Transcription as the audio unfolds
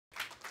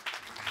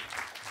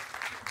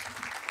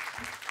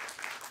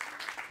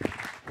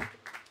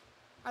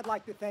I'd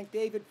like to thank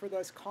David for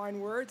those kind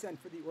words and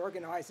for the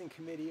organizing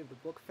committee of the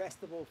book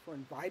festival for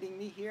inviting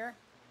me here.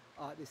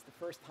 This is the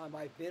first time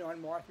I've been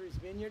on Martha's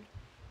Vineyard,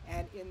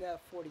 and in the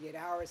 48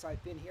 hours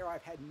I've been here,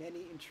 I've had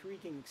many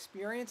intriguing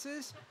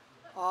experiences.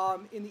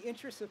 In the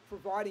interest of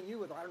providing you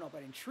with, I don't know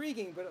about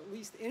intriguing, but at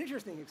least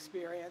interesting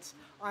experience,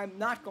 I'm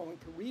not going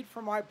to read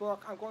from my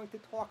book. I'm going to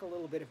talk a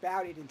little bit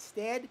about it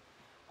instead.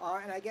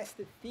 And I guess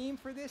the theme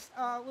for this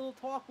little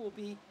talk will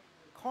be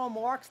Karl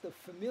Marx, the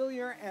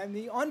familiar and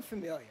the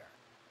unfamiliar.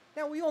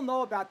 Now, we all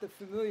know about the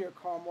familiar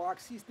Karl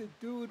Marx. He's the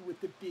dude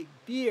with the big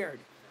beard.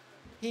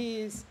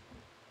 He's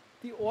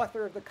the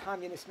author of the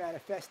Communist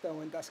Manifesto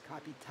and Das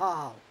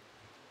Kapital.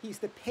 He's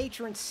the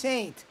patron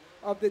saint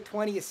of the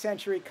 20th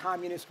century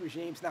communist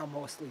regimes, now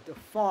mostly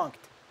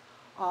defunct.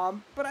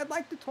 But I'd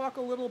like to talk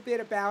a little bit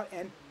about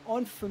an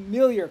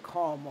unfamiliar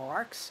Karl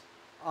Marx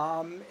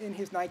in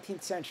his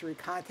 19th century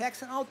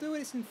context, and I'll do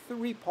it in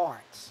three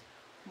parts.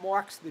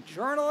 Marx the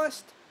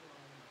journalist,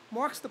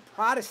 Marx the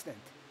Protestant,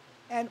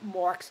 and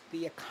Marx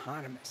the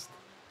economist.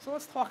 So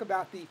let's talk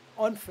about the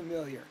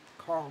unfamiliar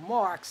Karl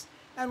Marx,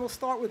 and we'll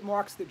start with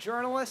Marx the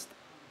journalist.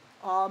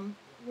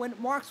 When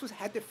Marx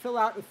had to fill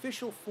out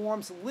official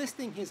forms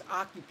listing his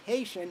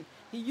occupation,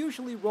 he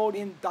usually wrote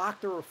in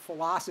Doctor of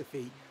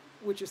Philosophy,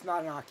 which is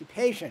not an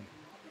occupation.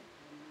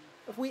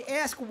 If we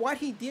ask what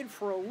he did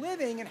for a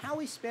living and how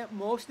he spent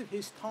most of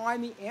his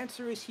time, the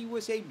answer is he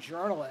was a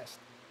journalist.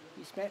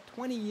 He spent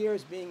 20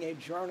 years being a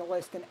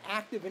journalist, an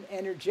active and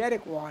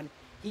energetic one.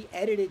 He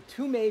edited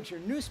two major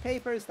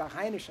newspapers, the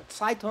Rheinische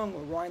Zeitung,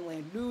 or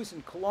Rhineland News,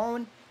 in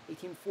Cologne,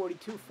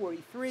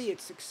 1842-43.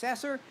 Its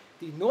successor,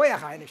 the Neue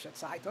Rheinische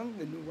Zeitung,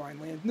 the New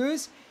Rhineland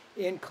News,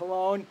 in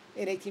Cologne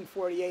in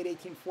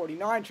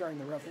 1848-1849 during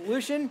the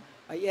Revolution.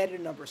 He edited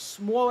a number of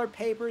smaller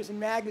papers and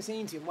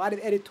magazines, a lot of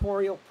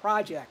editorial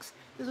projects.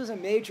 This was a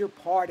major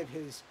part of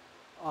his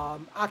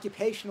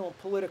occupational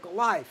political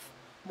life.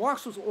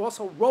 Marx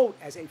also wrote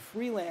as a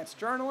freelance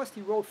journalist.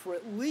 He wrote for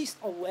at least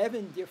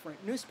 11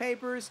 different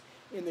newspapers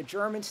in the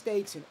German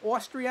states, in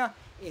Austria,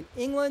 in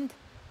England,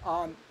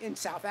 in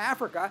South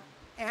Africa,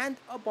 and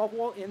above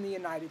all in the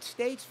United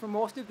States for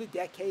most of the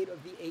decade of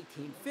the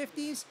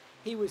 1850s.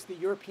 He was the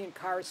European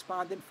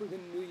correspondent for the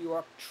New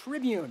York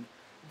Tribune,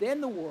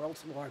 then the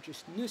world's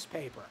largest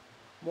newspaper.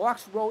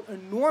 Marx wrote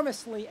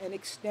enormously and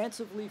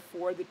extensively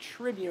for the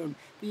Tribune.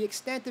 The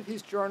extent of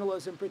his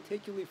journalism,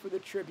 particularly for the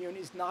Tribune,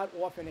 is not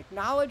often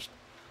acknowledged.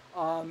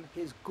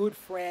 His good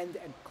friend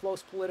and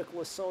close political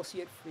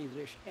associate,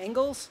 Friedrich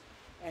Engels,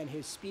 and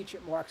his speech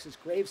at Marx's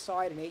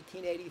graveside in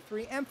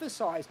 1883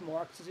 emphasized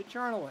Marx as a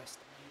journalist,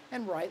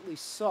 and rightly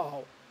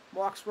so.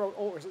 Marx wrote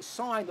or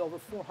assigned over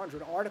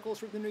 400 articles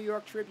for the New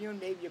York Tribune.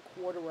 Maybe a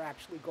quarter were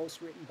actually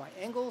ghostwritten by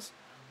Engels,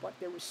 but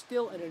there was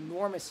still an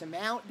enormous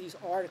amount. These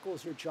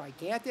articles are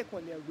gigantic.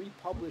 When they're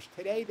republished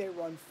today, they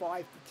run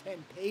 5 to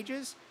 10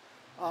 pages.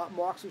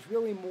 Marx was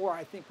really more,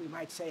 I think we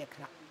might say, a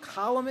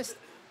columnist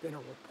than a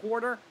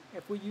reporter,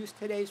 if we use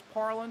today's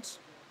parlance.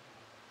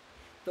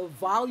 The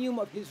volume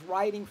of his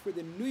writing for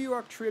the New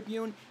York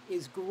Tribune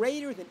is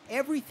greater than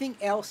everything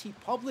else he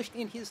published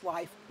in his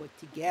life put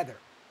together.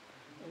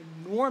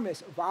 An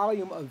enormous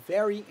volume of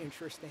very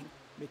interesting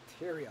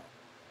material.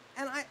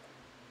 And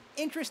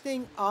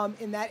interesting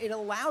in that it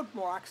allowed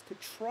Marx to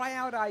try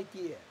out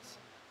ideas.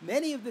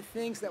 Many of the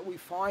things that we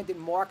find in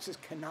Marx's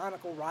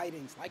canonical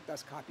writings, like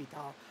Das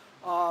Kapital,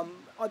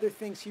 other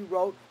things he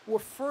wrote, were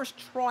first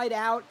tried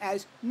out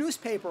as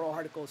newspaper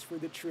articles for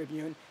the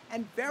Tribune,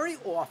 and very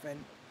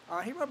often,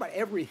 he wrote about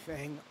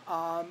everything,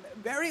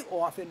 very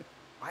often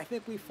I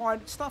think we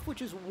find stuff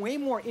which is way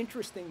more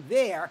interesting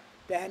there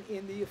than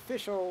in the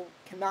official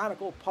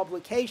canonical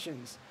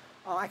publications.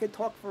 I could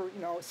talk for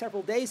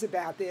several days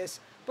about this,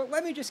 but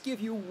let me just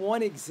give you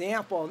one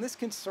example, and this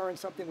concerns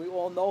something we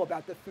all know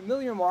about the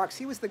familiar Marx.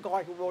 He was the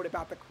guy who wrote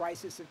about the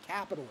crisis of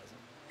capitalism.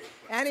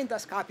 And in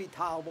Das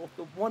Kapital, both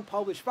the one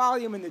published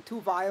volume and the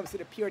two volumes that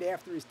appeared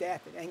after his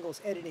death and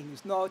Engels editing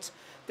his notes,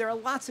 there are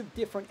lots of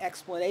different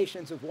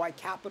explanations of why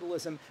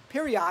capitalism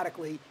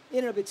periodically, in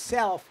and of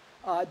itself,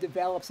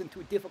 develops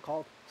into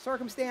difficult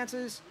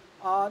circumstances.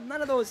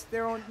 None of those, they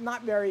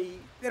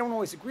don't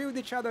always agree with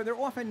each other. They're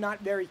often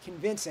not very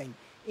convincing.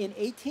 In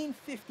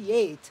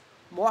 1858,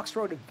 Marx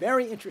wrote a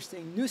very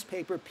interesting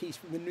newspaper piece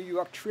for the New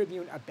York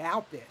Tribune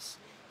about this.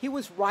 He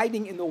was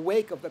writing in the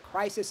wake of the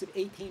crisis of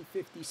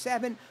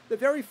 1857, the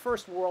very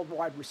first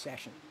worldwide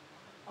recession.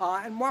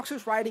 And Marx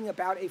was writing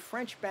about a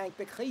French bank,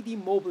 the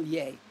Crédit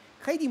Mobilier.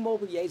 Crédit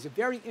Mobilier is a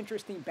very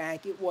interesting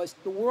bank. It was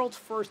the world's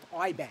first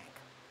iBank.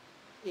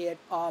 It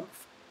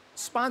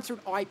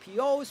sponsored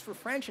IPOs for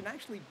French and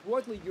actually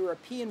broadly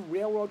European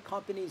railroad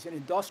companies and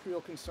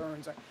industrial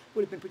concerns. It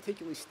would have been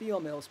particularly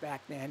steel mills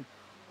back then.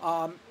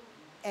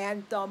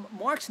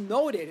 Marx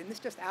noted, and this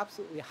just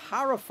absolutely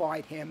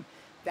horrified him,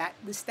 that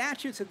the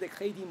statutes of the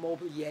Crédit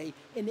Mobilier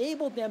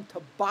enabled them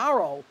to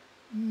borrow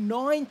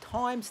 9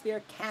 times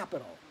their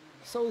capital.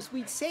 So as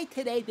we'd say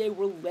today, they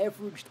were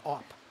leveraged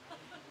up.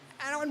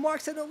 And when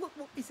Marx said, look,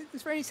 he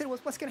said,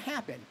 what's going to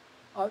happen?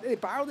 They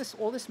borrow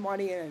all this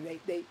money, and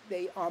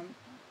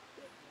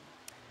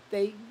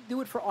They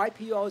do it for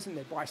IPOs, and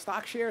they buy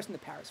stock shares in the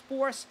Paris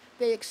Bourse.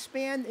 They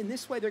expand. In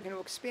this way, they're going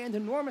to expand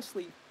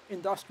enormously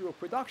industrial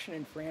production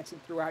in France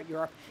and throughout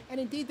Europe. And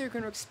indeed, they're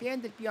going to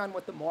expand it beyond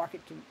what the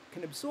market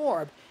can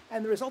absorb.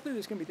 And the result of it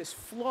is going to be this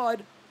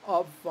flood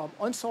of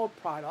unsold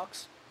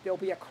products. There'll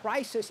be a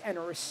crisis and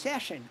a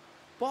recession.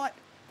 But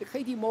the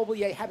Crédit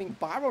Mobilier, having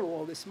borrowed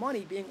all this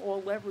money, being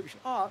all leveraged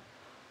up,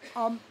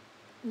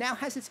 now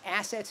has its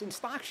assets in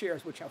stock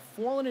shares, which have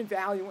fallen in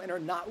value and are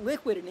not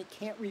liquid, and it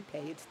can't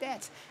repay its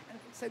debts. And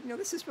so,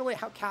 this is really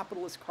how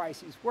capitalist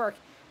crises work.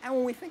 And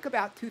when we think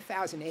about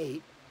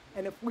 2008,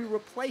 and if we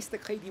replace the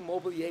Crédit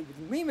Mobilier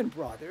with Lehman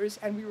Brothers,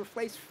 and we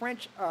replace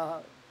French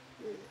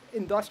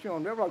industrial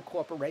and railroad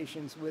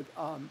corporations with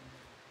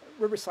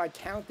Riverside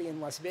County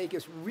and Las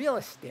Vegas real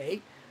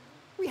estate,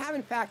 we have,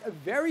 in fact, a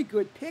very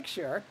good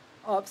picture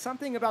of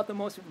something about the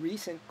most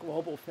recent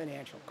global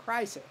financial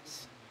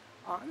crisis.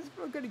 This is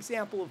a good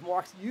example of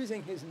Marx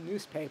using his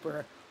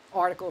newspaper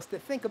articles to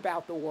think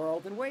about the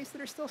world in ways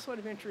that are still sort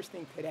of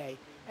interesting today.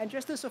 And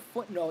just as a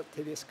footnote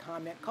to this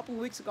comment, a couple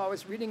of weeks ago I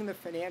was reading in the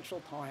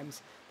Financial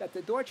Times that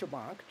the Deutsche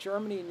Bank,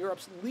 Germany and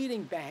Europe's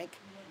leading bank,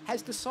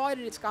 has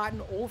decided it's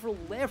gotten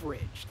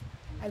over-leveraged.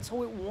 And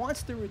so it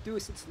wants to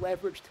reduce its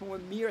leverage to a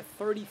mere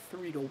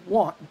 33 to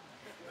 1.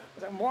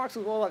 Marx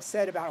was all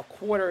upset about a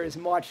quarter as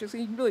much, because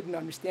he really didn't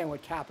understand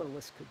what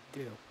capitalists could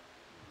do.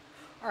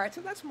 All right,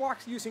 so that's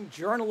Marx using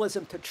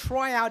journalism to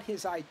try out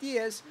his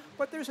ideas,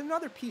 but there's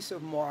another piece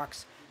of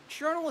Marx.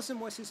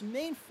 Journalism was his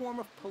main form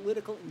of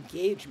political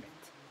engagement.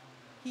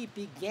 He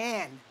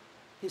began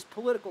his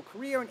political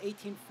career in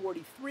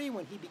 1843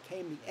 when he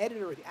became the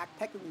editor, or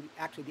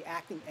actually the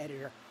acting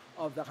editor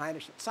of the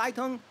Rheinische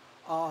Zeitung.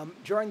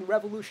 During the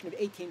Revolution of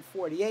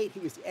 1848, he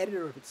was the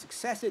editor of its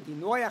successor, Die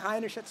Neue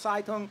Rheinische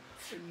Zeitung,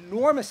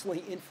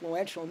 enormously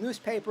influential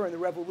newspaper in the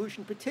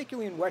Revolution,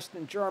 particularly in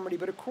Western Germany,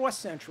 but across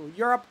Central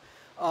Europe,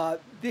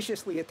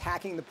 viciously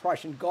attacking the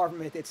Prussian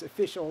government, its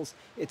officials,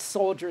 its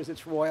soldiers,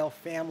 its royal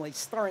family,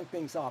 stirring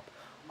things up.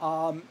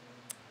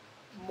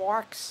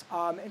 Marx,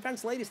 in fact,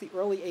 as late as the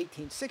early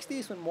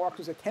 1860s, when Marx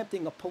was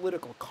attempting a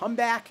political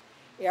comeback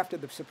after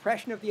the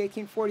suppression of the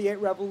 1848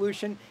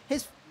 revolution,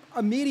 his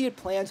immediate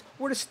plans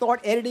were to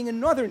start editing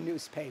another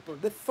newspaper,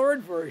 the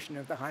third version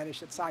of the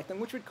Rheinische Zeitung,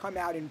 which would come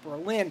out in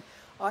Berlin.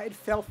 It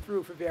fell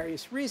through for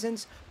various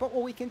reasons, but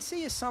what we can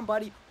see is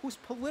somebody whose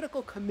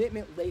political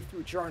commitment lay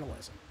through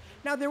journalism.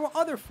 Now, there were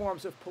other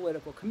forms of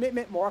political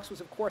commitment. Marx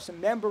was, of course, a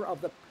member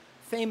of the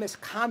famous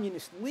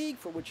Communist League,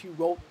 for which he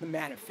wrote the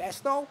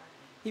Manifesto.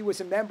 He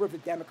was a member of the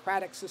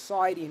Democratic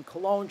Society in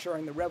Cologne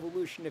during the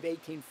Revolution of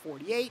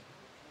 1848.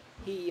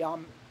 He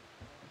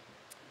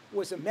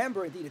was a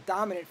member, indeed a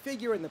dominant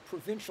figure, in the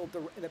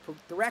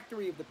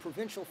directory of the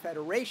Provincial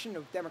Federation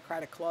of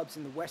Democratic Clubs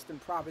in the western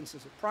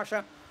provinces of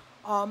Prussia.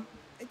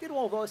 He did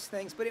all those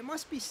things, but it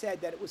must be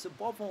said that it was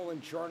above all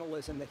in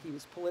journalism that he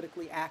was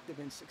politically active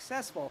and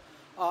successful.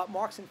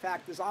 Marx, in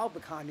fact, dissolved the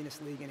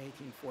Communist League in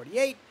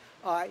 1848.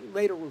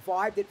 Later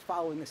revived it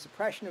following the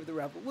suppression of the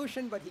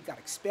revolution, but he got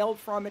expelled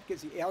from it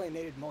because he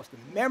alienated most of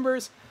the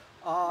members.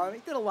 He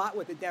did a lot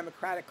with the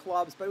Democratic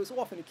clubs, but he was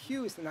often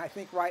accused, and I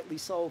think rightly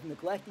so, of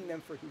neglecting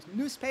them for his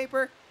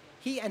newspaper.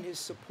 He and his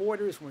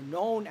supporters were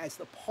known as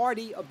the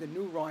Party of the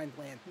New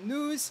Rhineland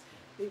News.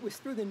 It was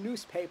through the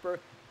newspaper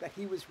that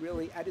he was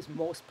really at his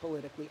most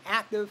politically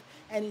active.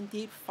 And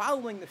indeed,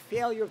 following the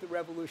failure of the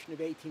Revolution of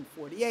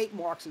 1848,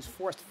 Marx's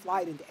forced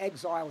flight into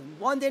exile in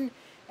London,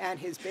 and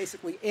his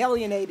basically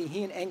alienating,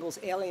 he and Engels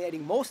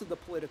alienating most of the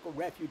political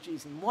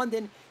refugees in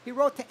London, he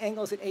wrote to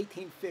Engels in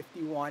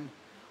 1851,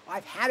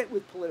 "I've had it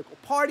with political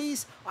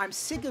parties. I'm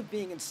sick of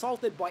being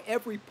insulted by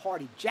every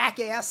party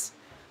jackass.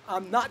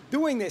 I'm not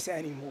doing this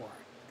anymore."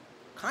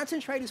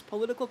 Concentrate his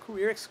political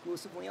career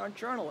exclusively on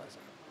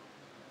journalism.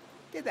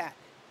 Did that.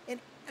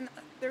 And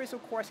there is,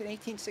 of course, in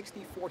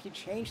 1864, he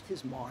changed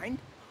his mind.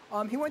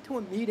 He went to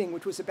a meeting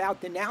which was about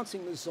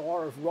denouncing the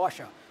Tsar of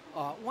Russia.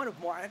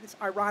 It's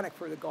ironic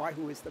for the guy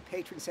who is the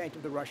patron saint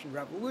of the Russian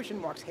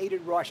Revolution. Marx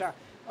hated Russia.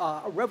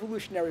 A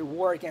revolutionary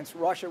war against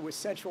Russia was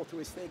central to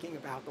his thinking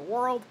about the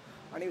world.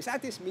 And he was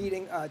at this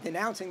meeting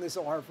denouncing the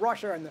Tsar of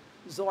Russia and the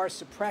Tsar's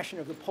suppression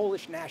of the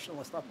Polish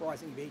nationalist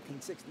uprising of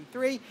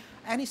 1863.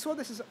 And he saw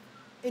this as,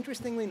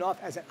 interestingly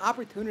enough, as an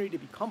opportunity to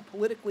become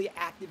politically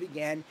active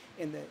again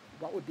in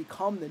what would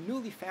become the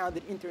newly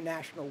founded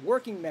International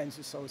Working Men's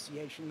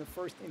Association, the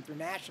first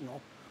international,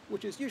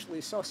 which is usually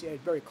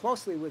associated very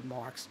closely with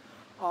Marx.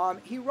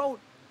 He wrote,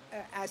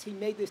 as he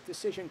made this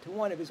decision, to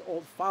one of his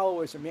old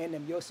followers, a man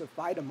named Joseph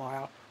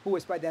Weidemeyer, who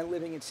was by then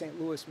living in St.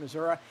 Louis,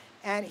 Missouri.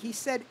 And he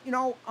said,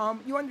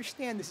 you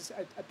understand this is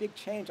a big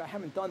change. I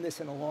haven't done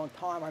this in a long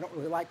time. I don't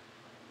really like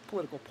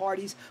political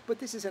parties, but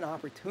this is an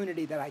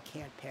opportunity that I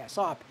can't pass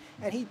up.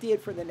 And he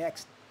did, for the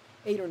next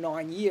 8 or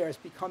 9 years,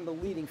 become the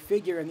leading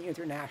figure in the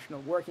International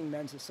Working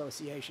Men's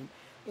Association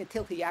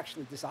until he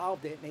actually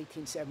dissolved it in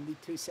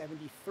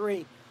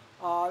 1872-73.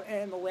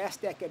 And in the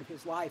last decade of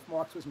his life,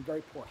 Marx was in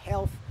very poor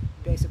health,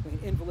 basically an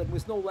invalid,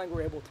 was no longer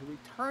able to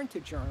return to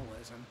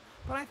journalism.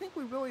 But I think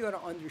we really ought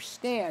to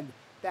understand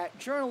that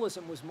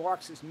journalism was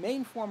Marx's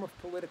main form of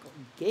political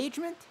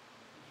engagement.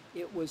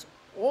 It was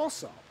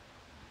also,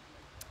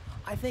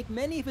 I think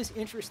many of his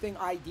interesting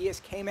ideas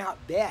came out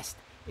best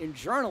in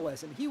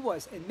journalism. He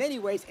was, in many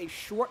ways, a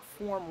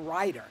short-form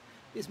writer.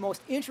 His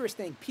most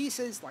interesting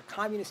pieces, like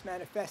Communist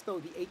Manifesto,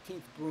 the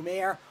 18th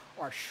Brumaire,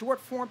 are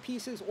short-form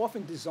pieces,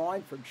 often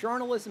designed for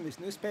journalism, his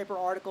newspaper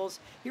articles.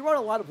 He wrote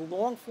a lot of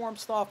long-form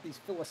stuff, these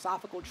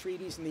philosophical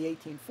treatises in the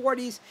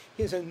 1840s,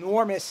 his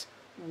enormous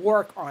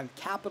work on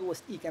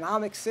capitalist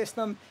economic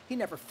system. He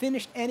never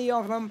finished any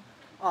of them.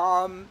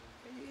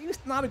 He was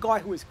not a guy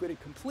who was good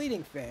at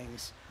completing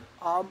things.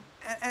 And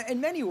in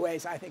many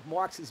ways, I think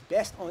Marx is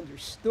best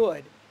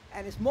understood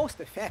and is most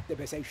effective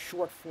as a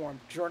short-form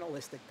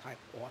journalistic type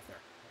author.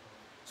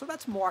 So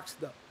that's Marx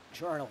the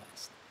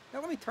journalist. Now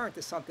let me turn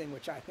to something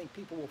which I think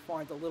people will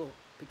find a little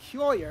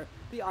peculiar,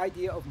 the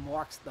idea of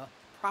Marx the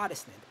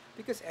Protestant.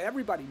 Because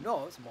everybody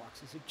knows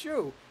Marx is a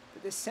Jew,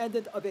 the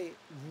descendant of a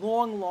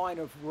long line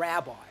of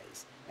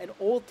rabbis, an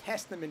Old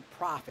Testament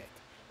prophet.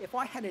 If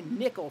I had a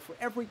nickel for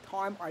every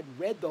time I'd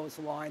read those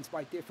lines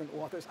by different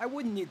authors, I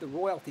wouldn't need the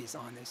royalties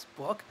on this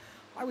book.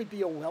 I would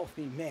be a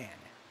wealthy man.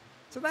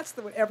 So that's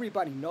what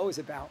everybody knows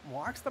about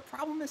Marx. The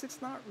problem is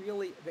it's not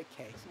really the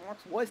case.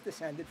 Marx was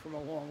descended from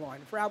a long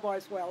line of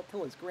rabbis, well,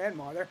 till his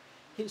grandmother.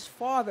 His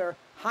father,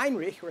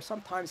 Heinrich, or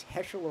sometimes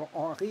Heschel or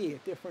Henri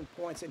at different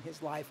points in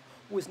his life,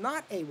 was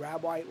not a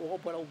rabbi at all,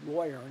 but a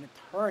lawyer, an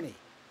attorney.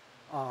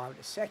 A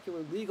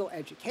secular legal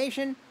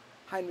education.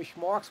 Heinrich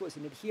Marx was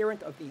an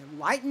adherent of the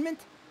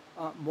Enlightenment.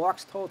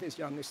 Marx told his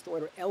youngest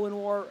daughter,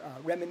 Eleanor,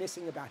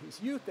 reminiscing about his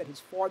youth, that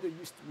his father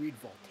used to read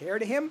Voltaire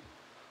to him.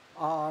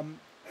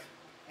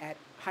 At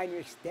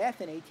Heinrich's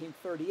death in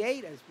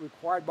 1838, as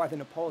required by the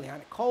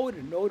Napoleonic Code,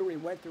 a notary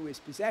went through his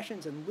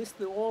possessions and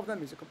listed all of them.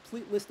 There's a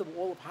complete list of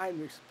all of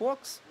Heinrich's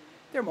books.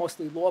 They're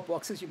mostly law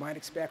books, as you might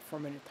expect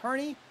from an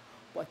attorney,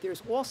 but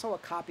there's also a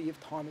copy of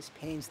Thomas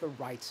Paine's The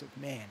Rights of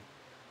Man.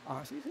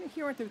 So he's an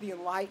adherent of the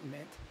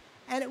Enlightenment,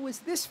 and it was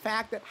this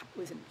fact that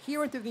was an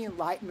adherent of the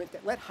Enlightenment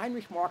that led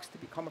Heinrich Marx to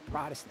become a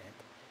Protestant,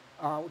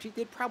 which he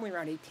did probably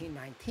around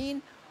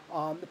 1819.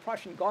 The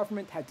Prussian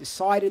government had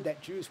decided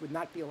that Jews would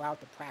not be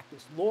allowed to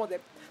practice law, that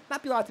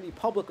not be allowed to be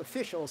public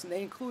officials, and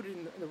they included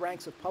in the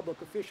ranks of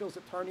public officials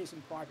attorneys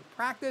in private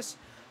practice.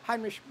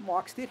 Heinrich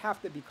Marx did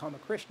have to become a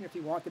Christian if he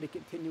wanted to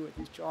continue with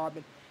his job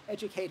and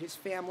educate his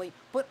family.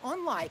 But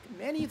unlike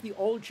many of the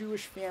old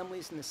Jewish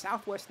families in the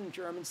southwestern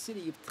German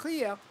city of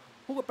Trier,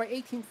 who by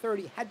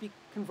 1830 had been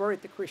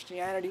converted to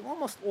Christianity,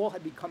 almost all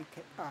had become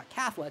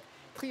Catholic.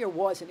 Trier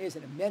was and is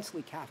an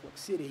immensely Catholic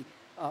city,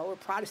 where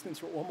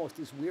Protestants were almost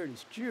as weird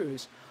as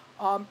Jews.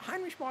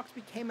 Heinrich Marx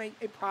became a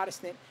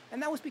Protestant,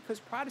 and that was because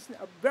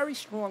a very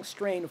strong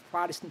strain of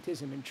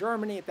Protestantism in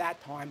Germany at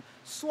that time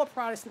saw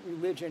Protestant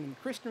religion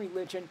and Christian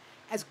religion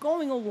as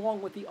going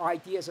along with the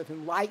ideas of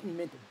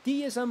Enlightenment, of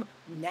deism,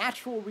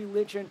 natural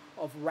religion,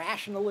 of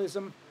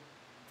rationalism,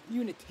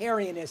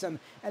 Unitarianism,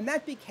 and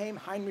that became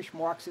Heinrich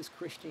Marx's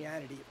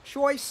Christianity of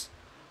choice.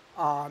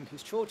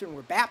 His children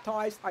were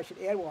baptized. I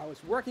should add, while I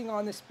was working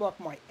on this book,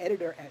 my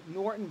editor at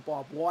Norton,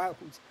 Bob Weil,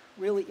 who's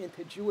really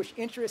into Jewish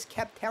interests,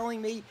 kept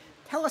telling me,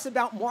 tell us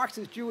about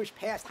Marx's Jewish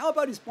past. How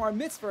about his bar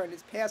mitzvah and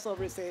his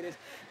Passover Seder?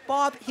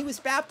 Bob, he was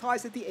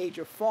baptized at the age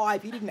of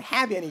 5. He didn't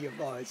have any of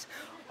those.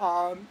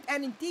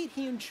 And indeed,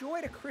 he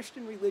enjoyed a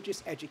Christian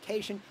religious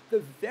education. The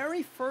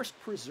very first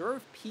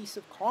preserved piece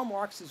of Karl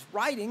Marx's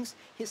writings,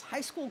 his high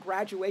school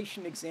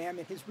graduation exam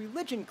in his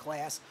religion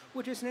class,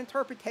 which is an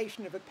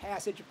interpretation of a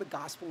passage of the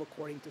Gospel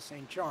according to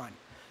St. John.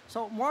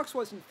 So Marx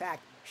was, in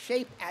fact,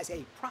 shaped as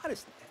a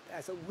Protestant,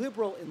 as a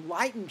liberal,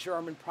 enlightened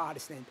German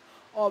Protestant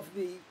of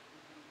the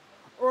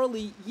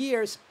early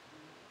years,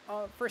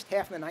 first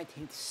half of the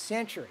 19th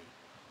century.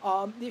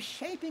 This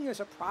shaping as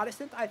a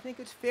Protestant, I think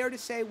it's fair to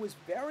say, was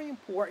very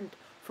important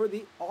for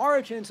the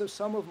origins of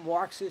some of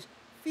Marx's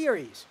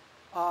theories,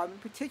 in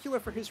particular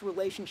for his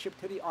relationship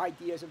to the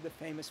ideas of the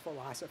famous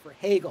philosopher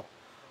Hegel.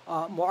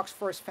 Marx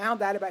first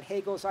found out about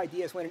Hegel's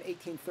ideas when in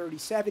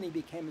 1837 he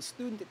became a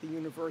student at the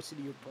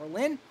University of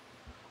Berlin.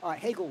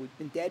 Hegel had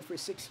been dead for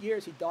 6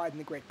 years. He died in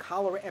the great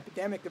cholera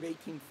epidemic of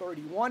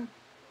 1831.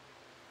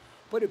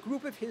 But a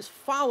group of his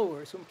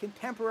followers, whom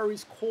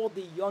contemporaries called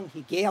the Young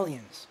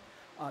Hegelians,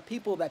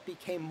 people that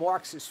became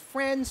Marx's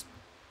friends,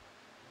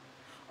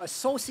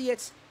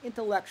 associates,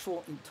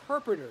 intellectual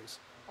interpreters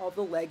of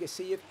the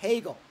legacy of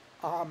Hegel.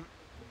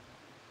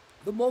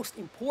 The most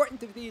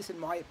important of these, in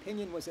my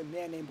opinion, was a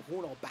man named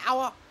Bruno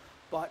Bauer.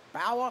 But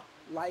Bauer,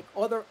 like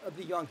other of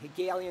the Young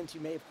Hegelians,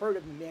 you may have heard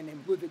of a man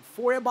named Ludwig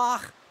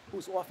Feuerbach,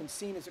 who's often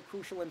seen as a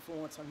crucial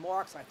influence on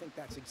Marx. I think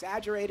that's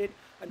exaggerated.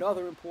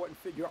 Another important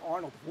figure,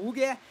 Arnold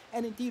Ruge,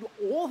 and indeed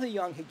all the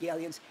Young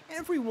Hegelians,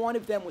 every one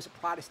of them was a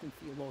Protestant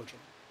theologian.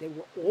 They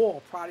were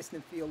all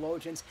Protestant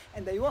theologians,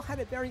 and they all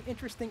had a very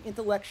interesting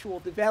intellectual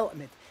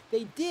development.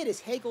 They did, as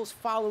Hegel's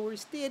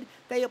followers did,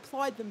 they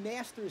applied the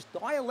master's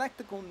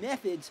dialectical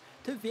methods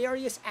to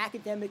various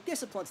academic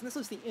disciplines. And this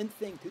was the in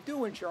thing to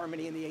do in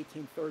Germany in the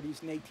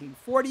 1830s and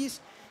 1840s.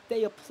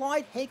 They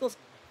applied Hegel's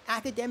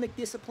academic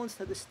disciplines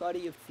to the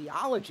study of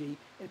theology,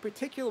 in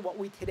particular what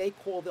we today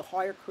call the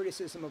higher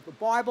criticism of the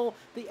Bible,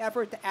 the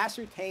effort to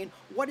ascertain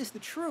what is the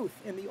truth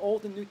in the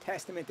Old and New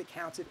Testament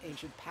accounts of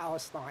ancient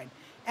Palestine.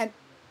 And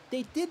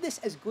they did this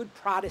as good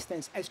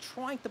Protestants, as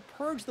trying to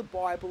purge the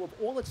Bible of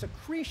all its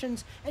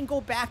accretions and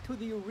go back to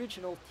the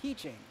original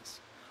teachings.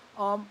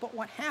 But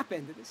what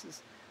happened,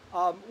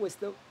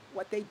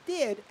 what they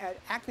did at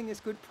acting as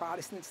good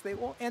Protestants, they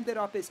all ended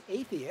up as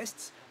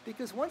atheists,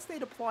 because once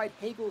they'd applied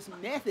Hegel's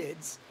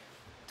methods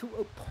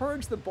to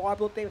purge the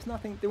Bible, there was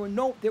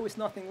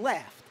nothing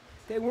left.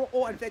 They were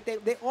all, in fact,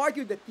 they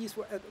argued that these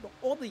were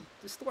all the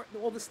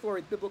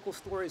biblical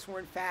stories were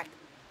in fact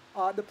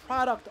the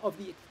product of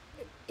the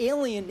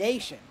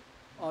alienation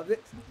of the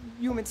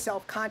human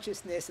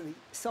self-consciousness and the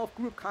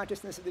self-group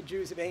consciousness of the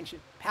Jews of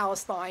ancient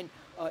Palestine,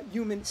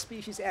 human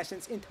species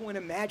essence, into an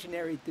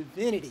imaginary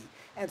divinity.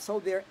 And so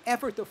their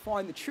effort to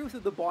find the truth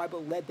of the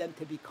Bible led them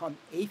to become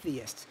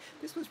atheists.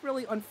 This was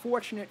really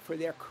unfortunate for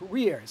their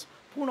careers.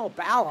 Bruno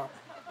Bauer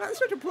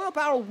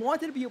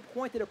wanted to be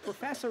appointed a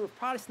professor of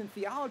Protestant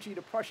theology at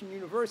a Prussian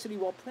university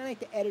while planning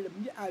to edit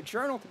a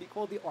journal to be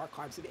called the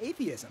Archives of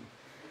Atheism.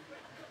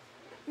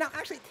 Now,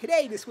 actually,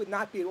 today, this would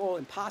not be at all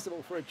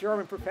impossible for a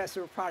German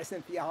professor of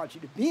Protestant theology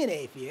to be an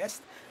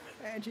atheist.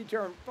 And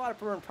a lot of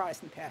German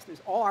Protestant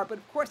pastors are, but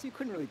of course you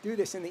couldn't really do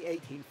this in the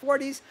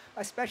 1840s,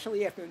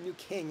 especially after a new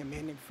king, a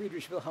man named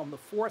Friedrich Wilhelm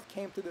IV,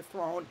 came to the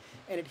throne,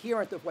 an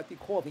adherent of what they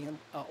call the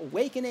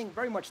Awakening,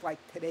 very much like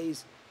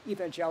today's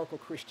evangelical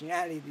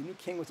Christianity. The new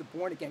king was a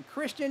born-again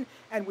Christian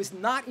and was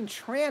not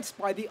entranced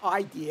by the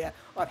idea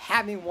of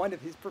having one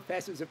of his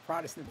professors of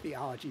Protestant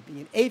theology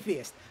be an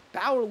atheist.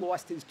 Bauer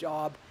lost his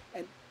job,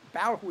 and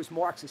Bauer, who was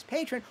Marx's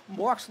patron,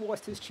 Marx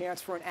lost his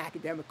chance for an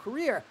academic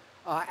career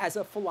as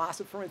a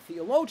philosopher and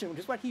theologian, which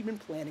is what he'd been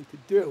planning to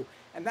do.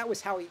 And that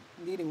was how he,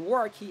 needing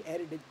work, he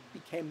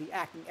became the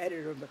acting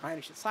editor of the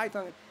Rheinische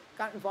Zeitung, and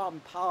got involved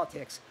in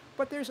politics.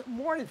 But there's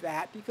more to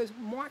that, because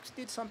Marx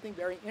did something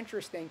very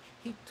interesting.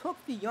 He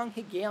took the young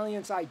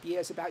Hegelians'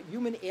 ideas about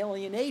human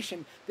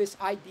alienation, this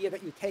idea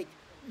that you take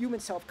human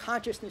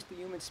self-consciousness, the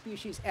human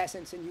species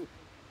essence, and you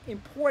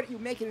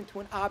make it into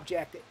an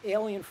object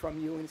alien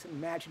from you, and it's an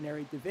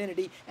imaginary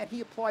divinity, and he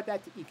applied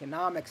that to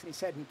economics, and he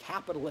said in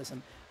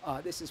capitalism,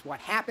 this is what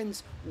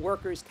happens.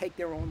 Workers take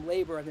their own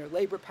labor and their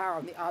labor power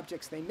and the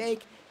objects they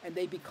make, and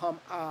they become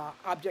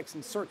objects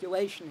in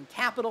circulation and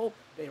capital.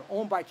 They are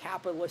owned by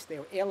capitalists. They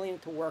are alien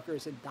to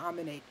workers and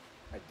dominant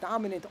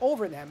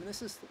over them. And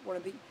this is one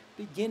of the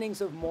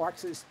beginnings of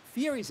Marx's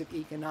theories of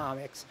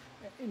economics,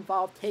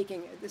 involved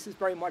taking, this is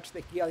very much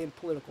the Hegelian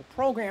political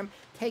program,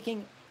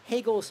 taking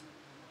Hegel's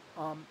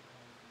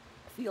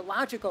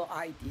theological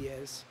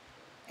ideas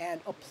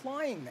and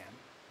applying them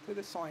to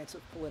the science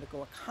of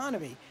political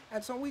economy.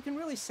 And so we can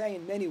really say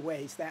in many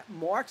ways that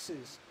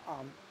Marx's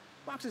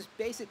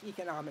basic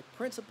economic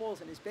principles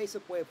and his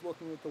basic way of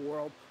looking at the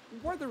world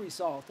were the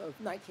result of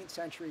 19th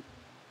century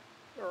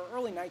or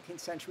early 19th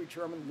century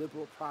German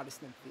liberal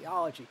Protestant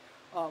theology.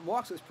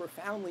 Marx was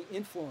profoundly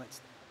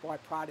influenced by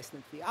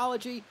Protestant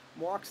theology.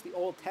 Marx, the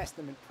Old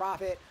Testament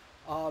prophet.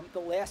 The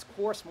last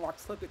course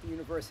Marx took at the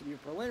University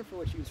of Berlin, for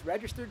which he was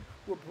registered,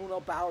 were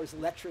Bruno Bauer's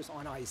lectures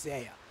on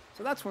Isaiah.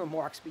 So that's where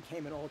Marx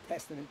became an Old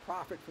Testament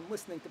prophet, from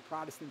listening to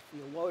Protestant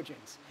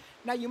theologians.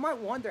 Now, you might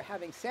wonder,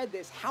 having said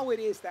this, how it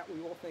is that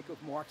we all think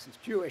of Marx as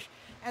Jewish.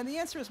 And the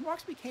answer is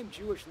Marx became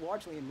Jewish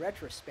largely in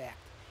retrospect.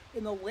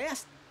 For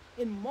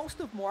most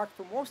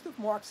of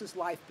Marx's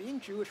life, being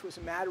Jewish was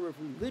a matter of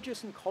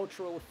religious and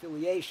cultural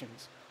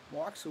affiliations.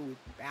 Marx, who was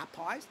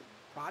baptized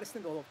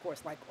Protestant, although of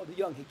course, like all the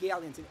young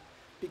Hegelians,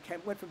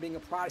 went from being a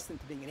Protestant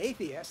to being an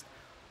atheist,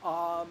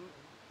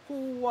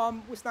 who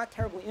was not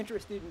terribly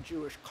interested in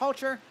Jewish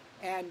culture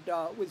and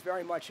was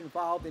very much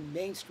involved in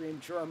mainstream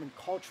German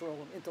cultural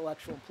and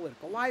intellectual and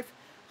political life,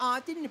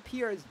 didn't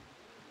appear as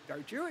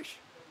very Jewish.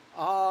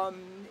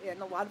 And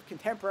a lot of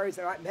contemporaries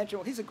that I mentioned,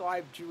 well, he's a guy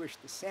of Jewish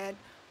descent,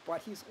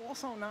 but he's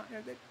also not,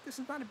 this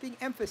is not a big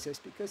emphasis,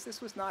 because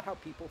this was not how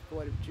people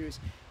thought of Jews.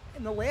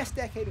 In the last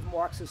decade of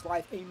Marx's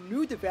life, a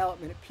new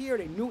development appeared,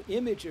 a new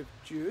image of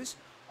Jews,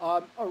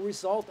 a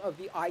result of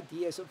the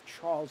ideas of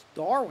Charles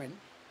Darwin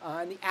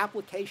and the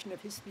application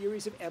of his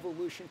theories of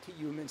evolution to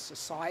human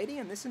society.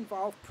 And this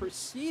involved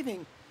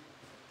perceiving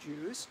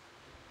Jews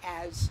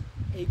as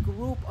a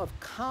group of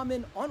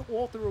common,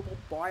 unalterable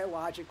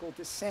biological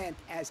descent,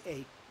 as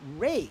a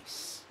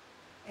race.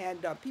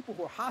 And people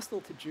who are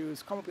hostile to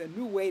Jews come up with a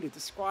new way to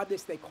describe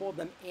this. They called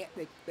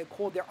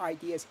their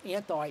ideas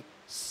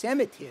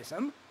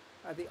anti-Semitism.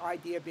 The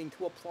idea being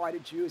to apply to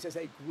Jews as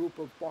a group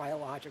of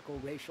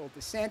biological racial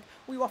descent.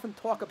 We often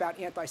talk about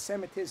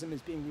anti-Semitism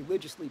as being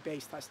religiously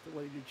based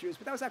hostility to Jews,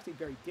 but that was actually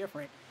very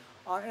different.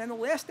 And in the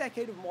last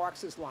decade of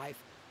Marx's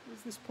life,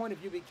 as this point of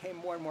view became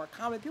more and more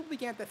common, people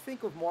began to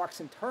think of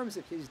Marx in terms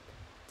of his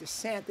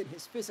descent and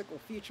his physical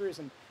features,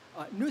 and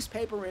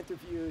newspaper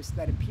interviews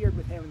that appeared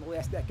with him in the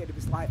last decade of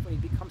his life, when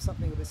he'd become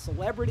something of a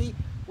celebrity,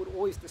 would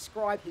always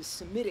describe his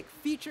Semitic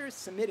features.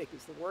 Semitic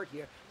is the word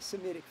here,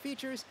 Semitic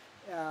features.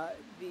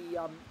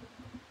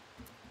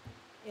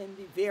 In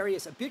the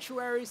various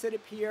obituaries that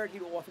appeared,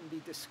 he'd often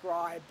be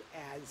described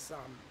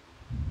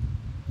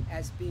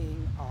as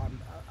being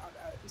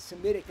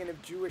Semitic and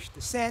of Jewish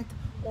descent,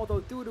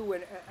 although due to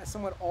a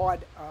somewhat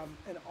odd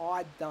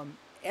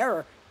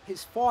error,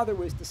 his father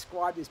was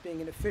described as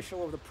being an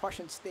official of the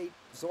Prussian state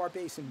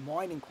Saarbasin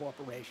mining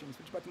corporations,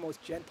 which is about the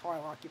most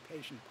Gentile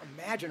occupation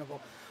imaginable.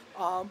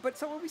 But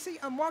so what we see,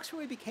 Marx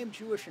really became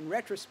Jewish in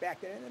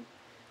retrospect, and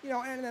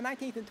in the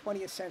 19th and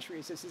 20th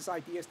centuries, as his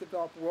ideas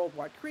developed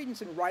worldwide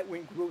credence and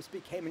right-wing groups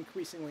became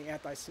increasingly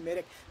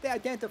anti-Semitic, they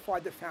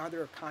identified the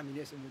founder of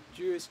communism with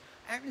Jews,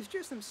 and as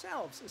Jews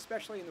themselves,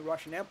 especially in the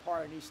Russian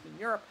Empire and Eastern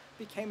Europe,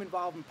 became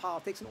involved in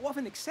politics and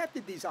often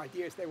accepted these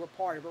ideas. They were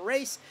part of a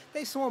race.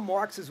 They saw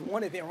Marx as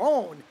one of their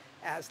own,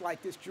 as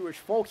like this Jewish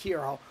folk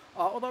hero,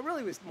 although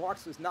really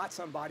Marx was not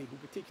somebody who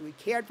particularly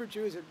cared for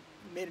Jews,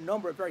 made a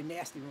number of very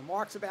nasty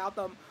remarks about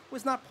them,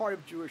 was not part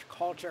of Jewish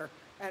culture,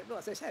 and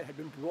as I said, had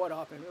been brought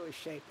up and really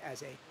shaped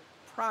as a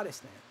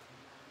Protestant.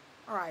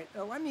 All right,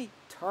 let me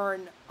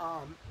turn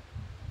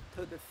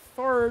to the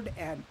third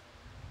and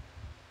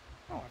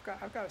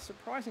I've got a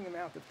surprising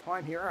amount of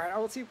time here. All right,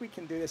 let's see if we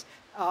can do this.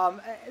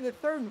 The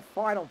third and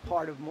final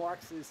part of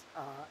Marx is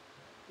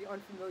the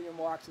unfamiliar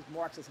Marx is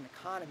Marx as an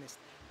economist.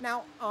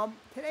 Now,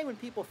 today when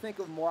people think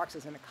of Marx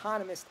as an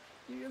economist,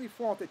 you really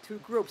fall into two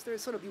groups.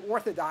 There's sort of the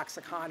orthodox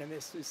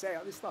economists who say,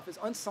 oh, this stuff is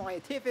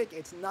unscientific,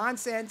 it's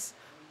nonsense.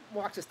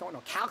 Marxists don't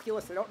know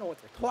calculus, they don't know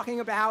what they're talking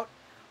about.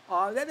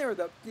 Then there are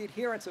the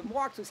adherents of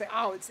Marx who say,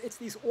 oh, it's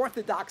these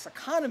orthodox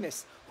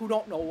economists who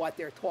don't know what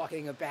they're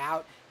talking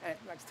about. And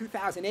like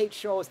 2008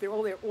 shows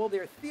all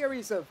their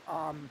theories of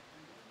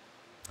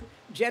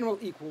general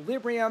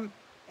equilibrium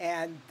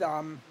and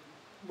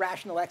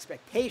rational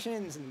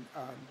expectations and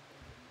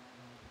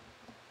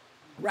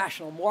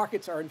rational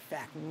markets are in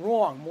fact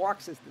wrong.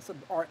 Marx is the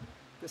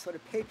sort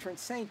of patron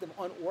saint of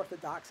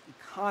unorthodox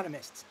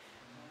economists.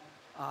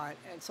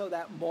 And so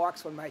that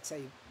Marx, one might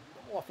say,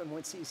 often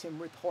one sees him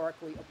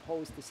rhetorically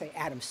opposed to, say,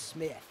 Adam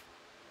Smith,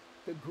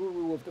 the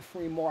guru of the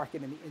free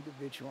market and the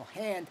individual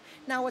hand.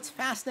 Now, what's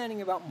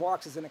fascinating about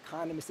Marx as an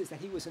economist is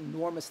that he was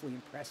enormously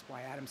impressed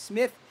by Adam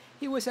Smith.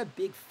 He was a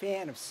big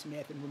fan of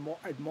Smith and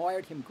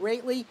admired him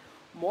greatly.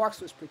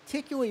 Marx was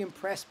particularly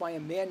impressed by a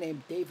man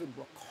named David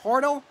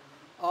Ricardo,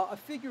 a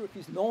figure, if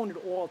he's known at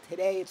all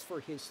today, it's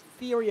for his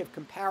theory of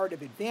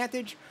comparative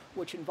advantage,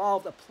 which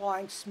involved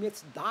applying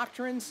Smith's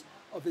doctrines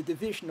of the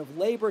division of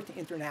labor to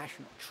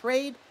international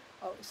trade,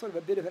 sort of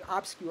a bit of an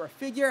obscure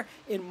figure.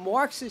 In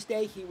Marx's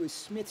day, he was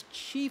Smith's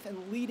chief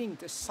and leading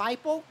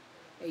disciple,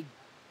 a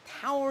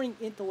towering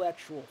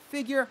intellectual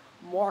figure.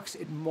 Marx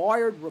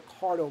admired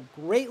Ricardo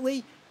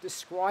greatly,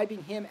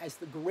 describing him as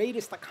the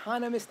greatest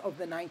economist of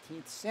the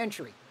 19th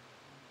century.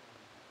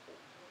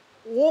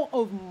 All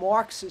of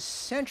Marx's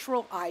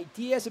central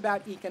ideas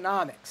about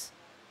economics,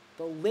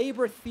 the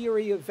labor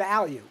theory of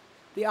value,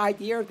 the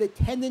idea of the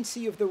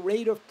tendency of the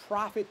rate of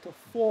profit to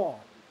fall,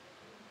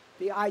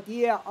 the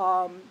idea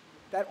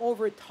that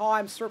over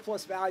time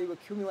surplus value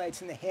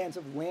accumulates in the hands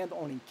of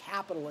land-owning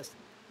capitalists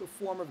in the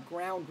form of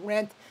ground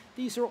rent.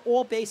 These are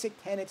all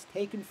basic tenets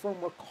taken from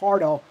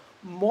Ricardo.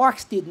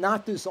 Marx did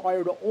not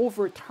desire to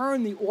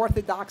overturn the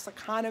orthodox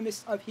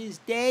economists of his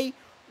day.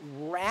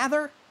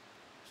 Rather,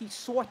 he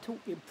sought to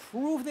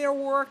improve their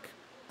work,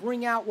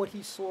 bring out what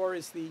he saw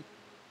as the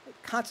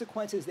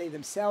consequences they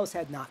themselves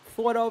had not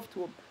thought of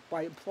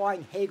by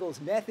applying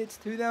Hegel's methods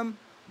to them.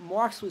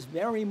 Marx was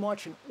very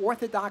much an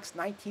orthodox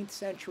 19th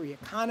century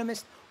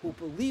economist who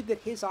believed that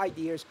his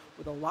ideas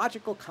were the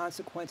logical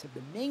consequence of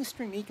the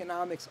mainstream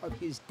economics of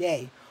his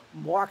day.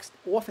 Marx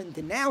often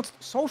denounced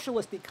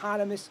socialist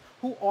economists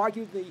who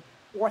argued the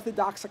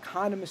orthodox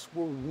economists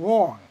were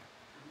wrong.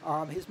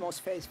 His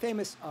most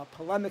famous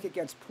polemic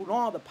against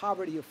Proudhon, The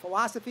Poverty of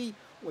Philosophy,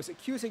 was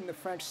accusing the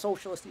French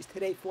socialist. He's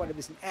today thought of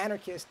as an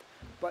anarchist,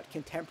 but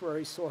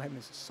contemporaries saw him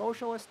as a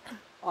socialist.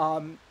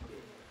 Proudhon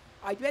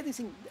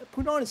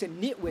is a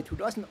nitwit who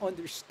doesn't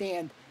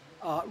understand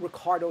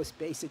Ricardo's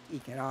basic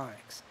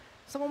economics.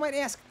 Someone might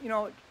ask, in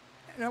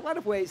a lot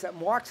of ways that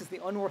Marx is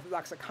the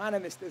unorthodox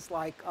economist is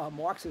like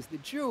Marx is the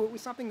Jew. It was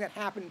something that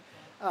happened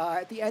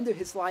at the end of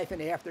his life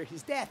and after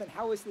his death. And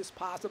how is this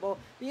possible?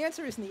 The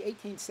answer is in the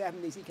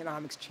 1870s,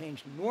 economics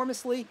changed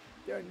enormously.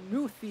 A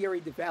new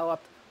theory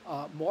developed,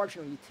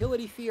 marginal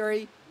utility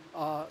theory,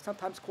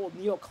 sometimes called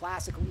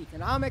neoclassical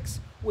economics,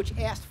 which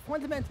asked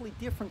fundamentally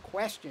different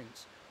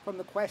questions from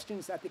the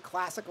questions that the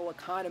classical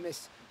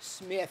economists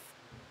Smith,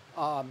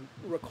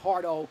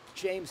 Ricardo,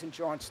 James and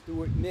John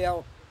Stuart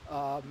Mill,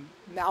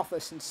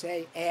 Malthus and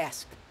Say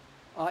asked.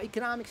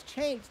 Economics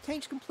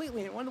changed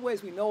completely, and one of the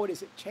ways we know it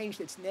is it changed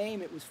its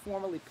name. It was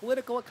formerly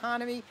political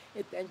economy.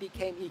 It then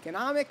became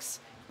economics,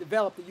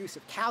 developed the use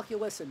of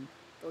calculus and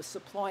those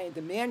supply and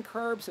demand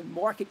curves and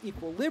market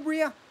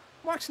equilibria.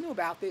 Marx knew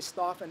about this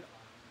stuff, and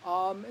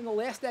in the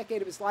last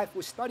decade of his life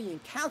was studying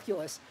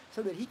calculus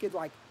so that he could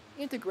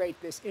integrate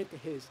this into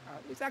his,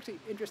 it's actually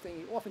interesting,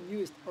 he often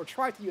used or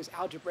tried to use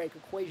algebraic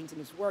equations in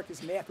his work.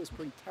 His math was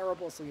pretty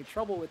terrible, so he had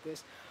trouble with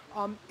this.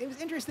 He was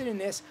interested in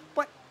this,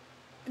 but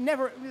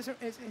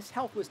his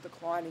health was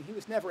declining. He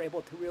was never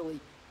able to really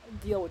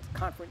deal with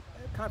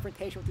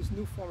confrontation with this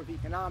new form of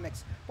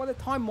economics. By the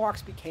time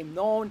Marx became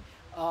known,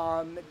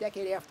 a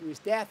decade after his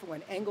death,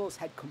 when Engels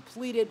had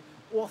completed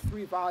all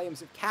 3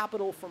 volumes of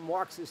Capital from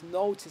Marx's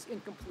notes, his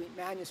incomplete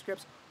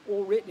manuscripts,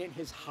 all written in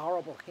his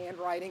horrible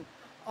handwriting,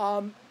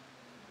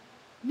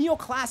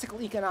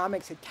 neoclassical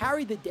economics had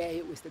carried the day.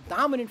 It was the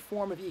dominant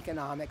form of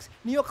economics.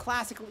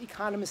 Neoclassical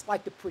economists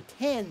like to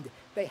pretend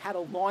they had a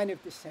line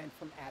of descent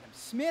from Adam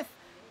Smith.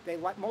 They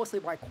mostly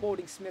by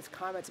quoting Smith's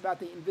comments about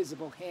the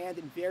invisible hand,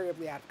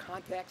 invariably out of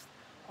context.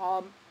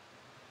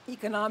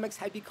 Economics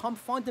had become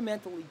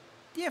fundamentally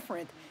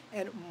different,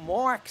 and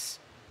Marx,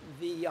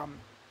 the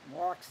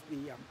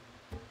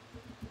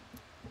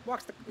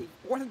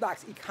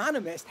orthodox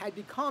economist, had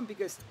become,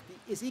 because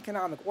his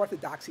economic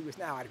orthodoxy was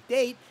now out of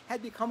date,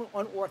 had become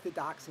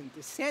unorthodox and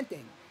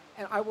dissenting.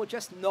 And I will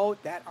just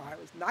note that it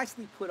was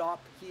nicely put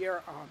up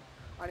here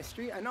on a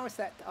street. I noticed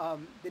that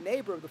the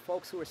neighbor of the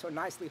folks who are so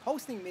nicely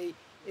hosting me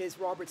is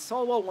Robert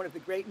Solow, one of the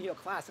great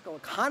neoclassical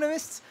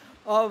economists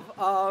of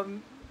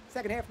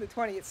second half of the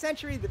 20th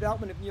century, the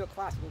development of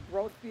neoclassical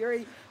growth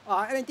theory.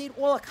 And indeed,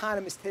 all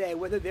economists today,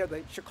 whether they're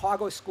the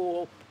Chicago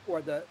School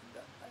or the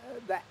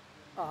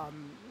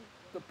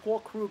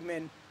Paul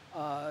Krugman,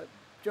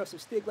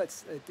 Joseph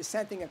Stiglitz,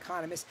 dissenting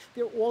economists,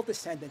 they're all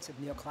descendants of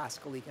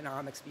neoclassical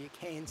economics via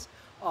Keynes.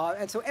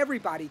 And so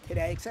everybody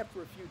today, except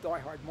for a few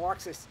diehard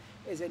Marxists,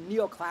 is a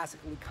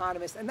neoclassical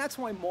economist. And that's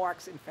why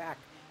Marx, in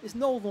fact, is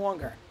no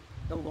longer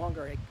an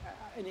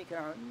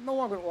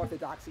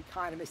orthodox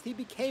economist. He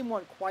became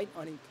one quite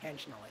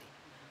unintentionally.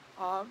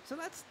 So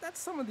that's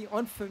some of the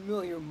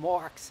unfamiliar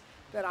Marx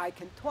that I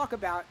can talk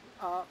about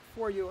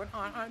for you.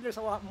 And there's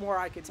a lot more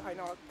I'll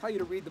tell you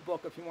to read the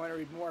book if you want to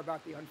read more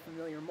about the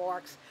unfamiliar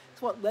Marx.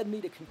 It's what led me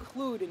to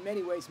conclude, in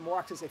many ways,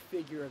 Marx is a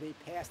figure of a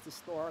past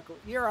historical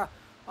era.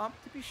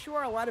 To be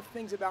sure, a lot of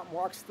things about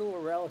Marx still are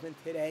relevant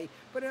today,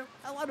 but in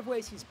a lot of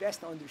ways he's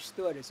best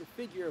understood as a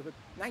figure of the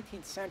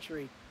 19th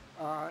century.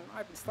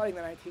 I've been studying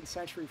the 19th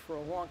century for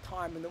a long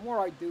time, and the more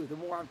I do, the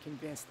more I'm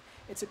convinced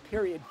it's a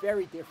period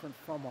very different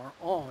from our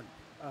own,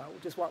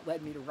 which is what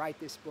led me to write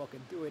this book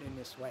and do it in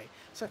this way.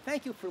 So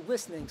thank you for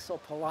listening so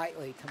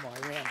politely to my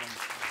ramblings.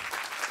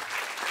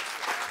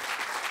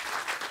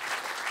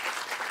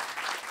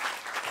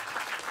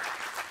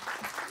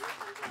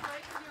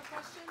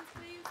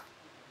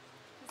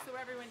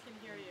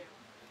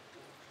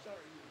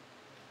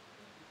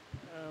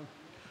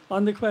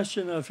 On the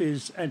question of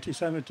his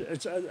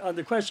anti-Semitism, on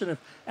the question of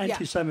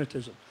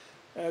anti-Semitism,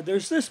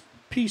 there's this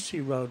piece he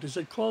wrote. Is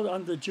it called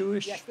 "On the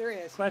Jewish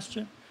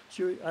Question"?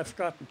 I've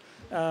forgotten.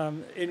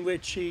 In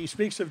which he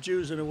speaks of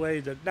Jews in a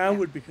way that now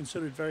would be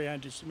considered very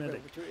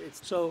anti-Semitic.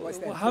 So,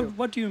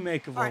 what do you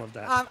make of all of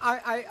that?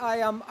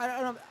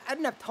 I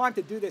didn't have time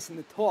to do this in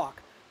the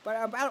talk, but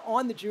about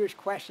 "On the Jewish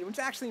Question," which is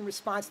actually in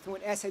response to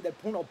an essay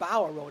that Bruno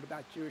Bauer wrote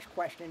about Jewish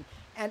question,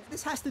 and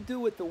this has to do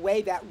with the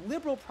way that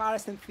liberal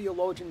Protestant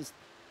theologians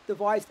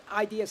devised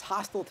ideas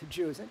hostile to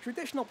Jews. And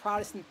traditional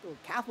Protestant or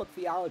Catholic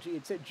theology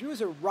had said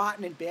Jews are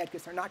rotten and bad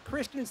because they're not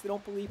Christians, they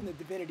don't believe in the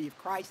divinity of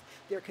Christ,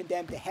 they're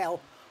condemned to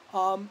hell.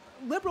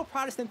 Liberal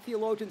Protestant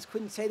theologians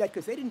couldn't say that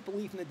because they didn't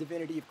believe in the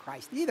divinity of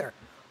Christ either.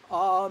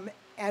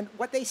 And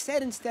what they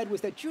said instead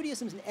was that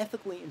Judaism is an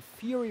ethically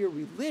inferior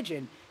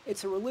religion.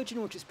 It's a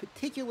religion which is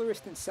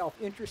particularist and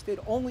self-interested,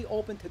 only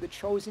open to the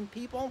chosen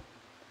people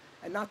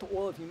and not to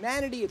all of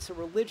humanity. It's a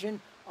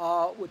religion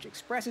which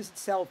expresses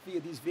itself via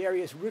these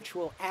various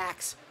ritual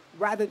acts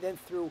rather than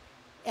through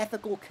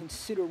ethical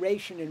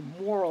consideration and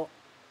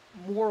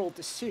moral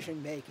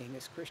decision-making,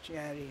 as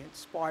Christianity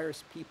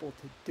inspires people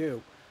to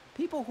do.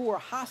 People who are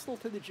hostile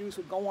to the Jews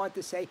would go on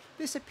to say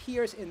this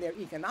appears in their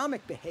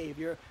economic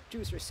behavior.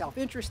 Jews are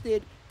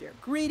self-interested, they're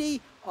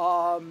greedy,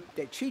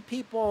 they cheat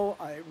people,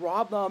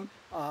 rob them,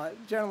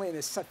 generally in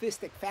a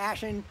sophistic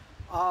fashion.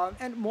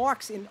 And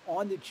Marx,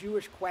 On the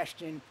Jewish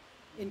Question,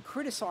 in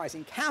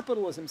criticizing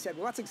capitalism, said,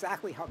 well, that's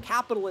exactly how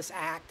capitalists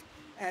act,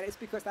 and it's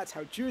because that's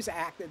how Jews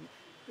act, and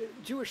the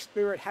Jewish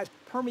spirit has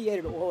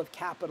permeated all of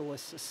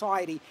capitalist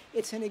society.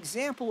 It's an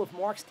example of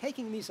Marx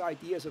taking these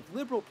ideas of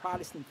liberal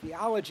Protestant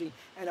theology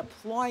and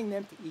applying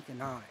them to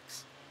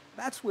economics.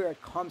 That's where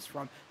it comes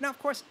from. Now, of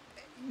course,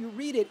 you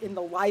read it in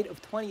the light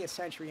of 20th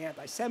century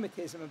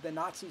anti-Semitism, of the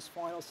Nazis'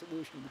 final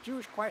solution to the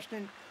Jewish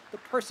question, the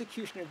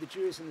persecution of the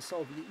Jews in the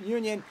Soviet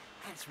Union,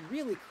 and it's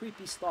really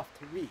creepy stuff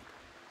to read.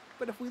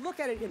 But if we look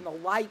at it in the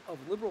light of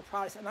liberal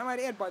Protestant, and I might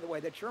add, by the way,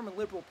 that German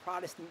liberal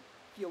Protestant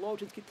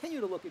theologians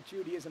continue to look at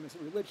Judaism as a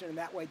religion in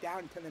that way down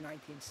into the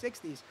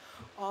 1960s.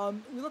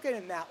 We look at it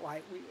in that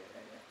light.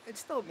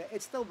 It's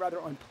still rather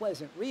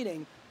unpleasant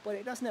reading, but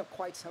it doesn't have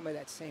quite some of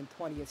that same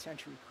 20th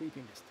century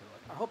creepiness to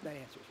it. I hope that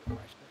answers your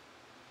question.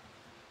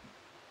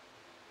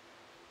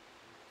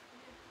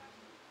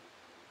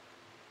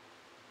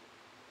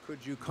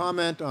 Could you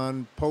comment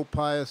on Pope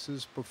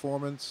Pius's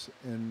performance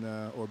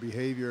or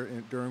behavior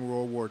during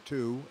World War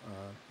II?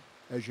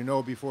 As you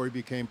know, before he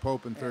became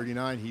Pope in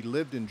 '39, he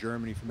lived in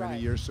Germany for many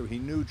years, so he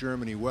knew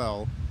Germany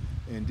well.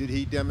 And did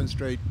he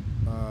demonstrate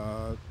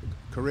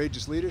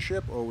courageous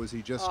leadership, or was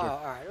he just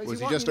was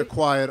he just a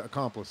quiet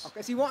accomplice?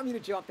 Okay, so you want me to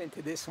jump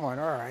into this one?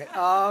 All right.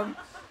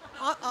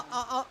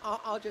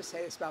 I'll just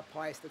say this about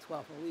Pius XII.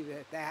 I'll leave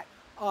it at that.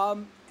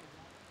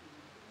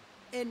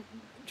 And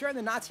during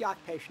the Nazi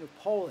occupation of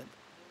Poland,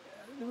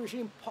 the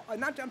regime,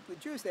 not just the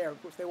Jews there,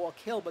 of course, they were all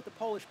killed, but the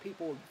Polish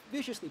people were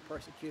viciously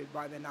persecuted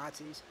by the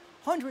Nazis.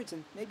 Hundreds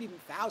and maybe even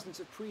thousands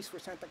of priests were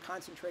sent to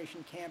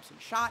concentration camps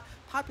and shot.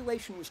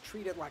 Population was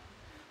treated like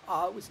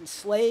was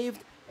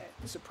enslaved,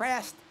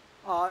 suppressed,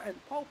 and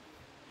Pope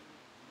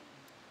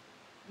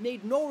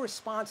made no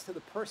response to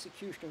the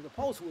persecution of the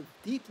Poles, who were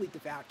deeply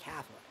devout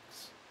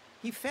Catholics.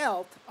 He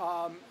felt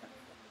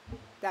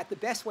that the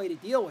best way to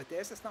deal with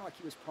this, it's not like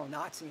he was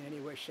pro-Nazi in any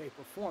way, shape,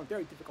 or form,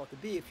 very difficult to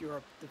be if you're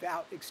a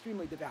devout,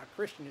 extremely devout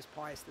Christian, as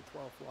Pius XII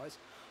was.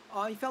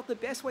 He felt the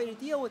best way to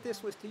deal with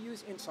this was to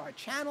use inside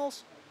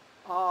channels,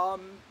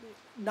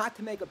 not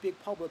to make a big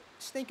public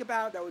stink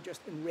about it that would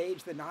just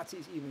enrage the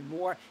Nazis even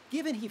more.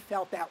 Given he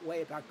felt that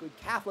way about good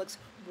Catholics,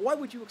 why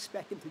would you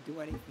expect him to do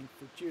anything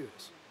for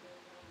Jews?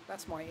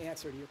 That's my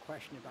answer to your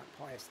question about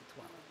Pius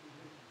XII.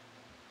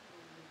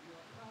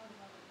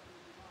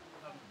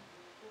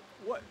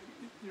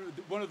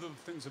 One of the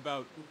things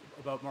about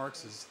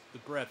Marx is the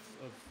breadth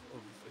of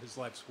his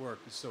life's work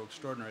is so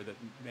extraordinary that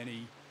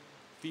many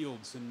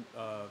fields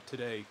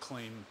today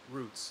claim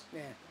roots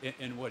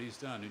in what he's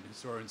done. And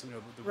historians,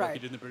 the work he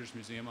did in the British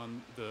Museum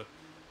on the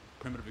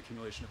primitive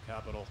accumulation of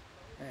capital,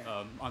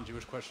 on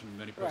Jewish question,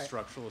 many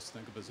post-structuralists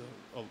think of as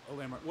a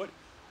landmark.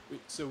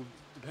 So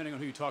depending on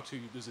who you talk to,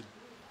 there's an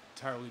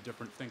entirely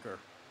different thinker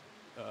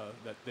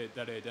that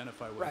they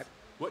identify with. Right.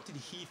 What did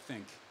he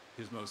think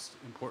his most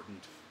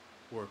important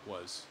work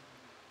was,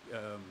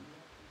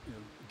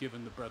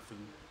 given the breadth and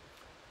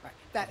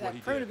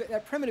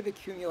that primitive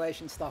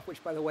accumulation stuff,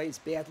 which by the way is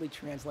badly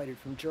translated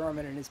from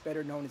German and is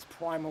better known as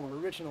primal or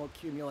original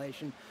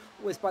accumulation,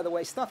 was by the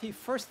way stuff he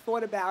first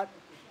thought about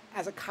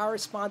as a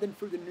correspondent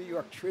for the New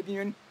York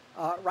Tribune,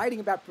 writing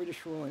about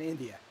British rule in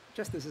India.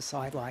 Just as a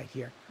sidelight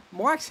here,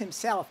 Marx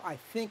himself, I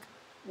think,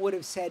 would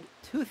have said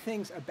two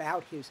things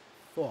about his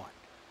thought.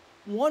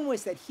 One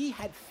was that he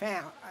had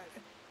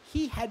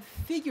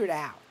figured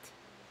out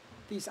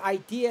these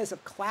ideas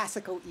of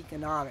classical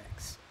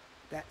economics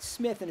that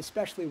Smith and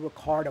especially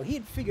Ricardo, he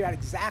had figured out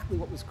exactly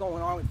what was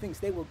going on with things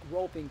they were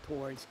groping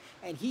towards,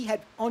 and he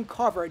had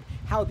uncovered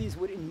how these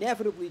would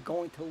inevitably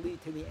going to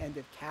lead to the end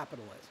of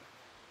capitalism.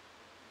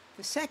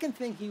 The second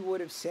thing he would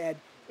have said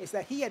is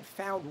that he had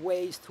found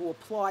ways to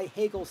apply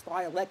Hegel's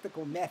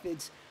dialectical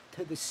methods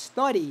to the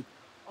study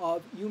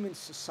of human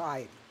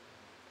society.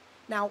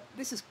 Now,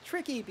 this is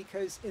tricky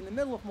because in the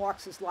middle of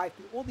Marx's life,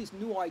 all these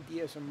new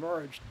ideas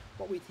emerged,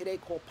 what we today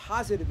call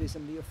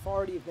positivism, the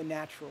authority of the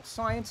natural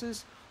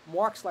sciences.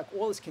 Marx, like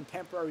all his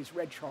contemporaries,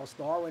 read Charles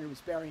Darwin and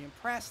was very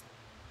impressed.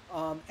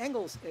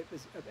 Engels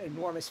was an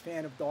enormous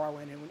fan of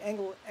Darwin, and when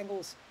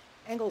Engels,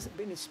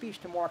 in his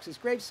speech to Marx's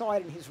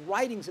graveside and his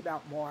writings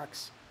about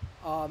Marx,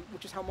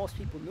 which is how most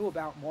people knew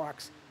about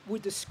Marx,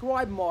 would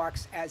describe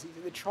Marx as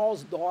the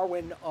Charles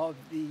Darwin of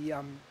the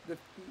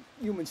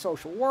human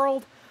social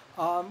world.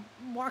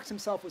 Marx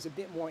himself was a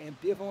bit more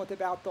ambivalent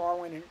about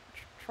Darwin and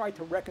tried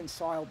to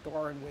reconcile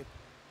Darwin with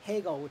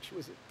Hegel, which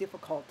was a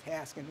difficult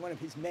task and one of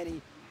his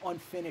many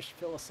unfinished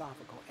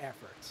philosophical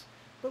efforts.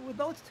 But with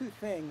those two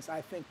things, I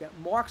think that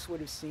Marx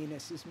would have seen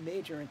as his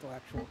major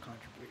intellectual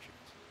contributions.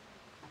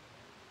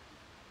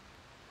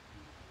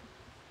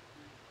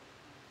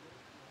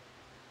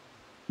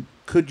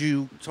 Could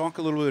you talk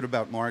a little bit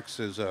about Marx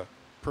as a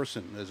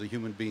person, as a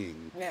human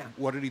being? Yeah.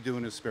 What did he do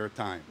in his spare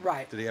time?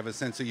 Right. Did he have a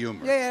sense of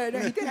humor? Yeah, no,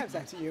 he did have a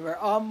sense of humor.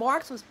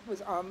 Marx was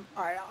all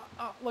right,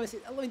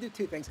 let me do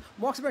two things.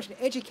 Marx was an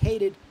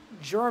educated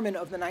German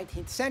of the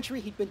 19th century.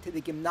 He'd been to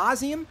the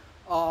gymnasium,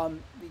 the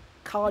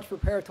college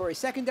preparatory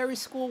secondary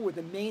school, where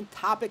the main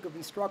topic of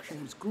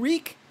instruction was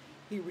Greek.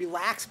 He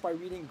relaxed by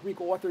reading Greek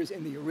authors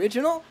in the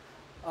original.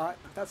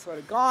 That sort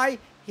of guy.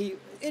 He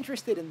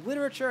interested in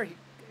literature,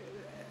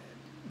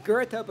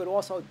 Goethe, but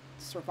also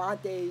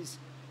Cervantes,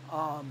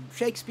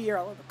 Shakespeare,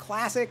 all of the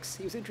classics.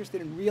 He was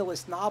interested in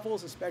realist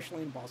novels,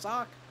 especially in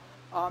Balzac.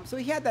 So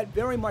he had that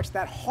very much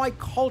that high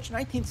culture,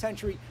 19th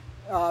century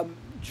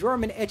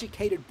German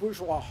educated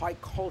bourgeois high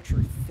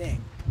culture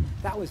thing.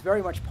 That was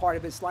very much part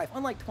of his life.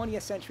 Unlike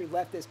 20th century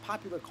leftists,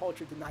 popular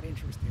culture did not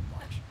interest him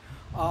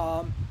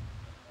much.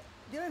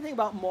 The other thing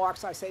about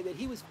Marx, I say that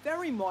he was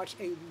very much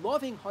a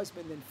loving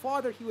husband and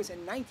father. He was a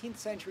 19th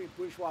century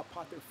bourgeois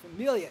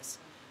paterfamilias.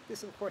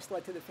 This, of course,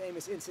 led to the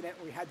famous incident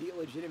where he had the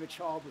illegitimate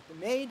child with the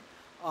maid.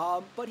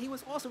 But he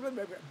was also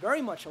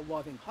very much a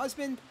loving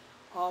husband,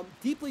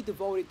 deeply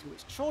devoted to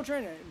his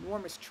children. An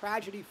enormous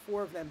tragedy.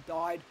 4 of them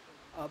died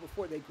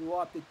before they grew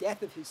up. The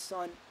death of his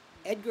son,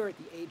 Edgar, at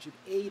the age of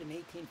 8 in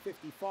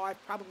 1855,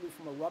 probably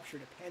from a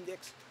ruptured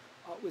appendix,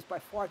 was by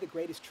far the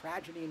greatest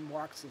tragedy in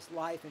Marx's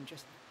life and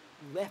just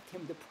left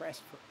him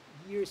depressed for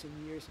years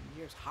and years and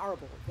years.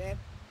 Horrible event.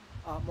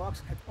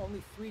 Marx had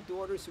only 3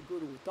 daughters who grew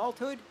to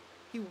adulthood.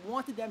 He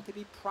wanted them to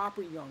be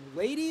proper young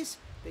ladies.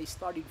 They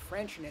studied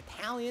French and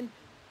Italian,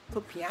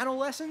 took piano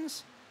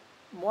lessons.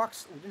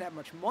 Marx, who didn't have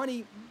much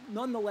money,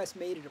 nonetheless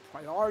made it a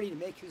priority to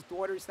make his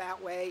daughters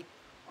that way.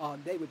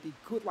 They would be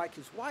good like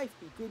his wife,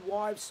 be good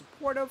wives,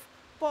 supportive,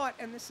 but,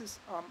 and this is,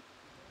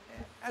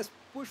 as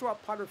bourgeois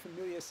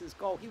paterfamilias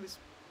goal, he was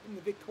in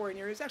the Victorian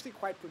era, he was actually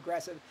quite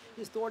progressive.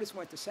 His daughters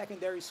went to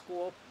secondary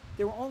school.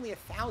 There were only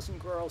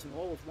 1,000 girls in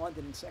all of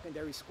London in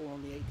secondary school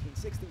in the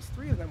 1860s.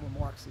 3 of them were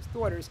Marx's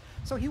daughters.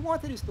 So he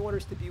wanted his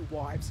daughters to be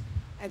wives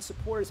and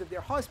supporters of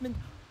their husband,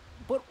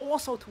 but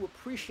also to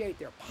appreciate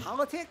their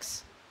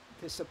politics,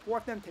 to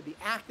support them, to be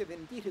active.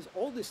 And indeed, his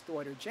oldest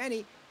daughter,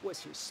 Jenny, was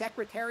his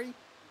secretary.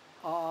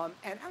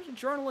 And I was a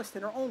journalist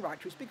in her own right.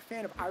 She was a big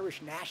fan of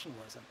Irish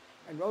nationalism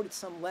and wrote at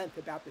some length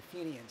about the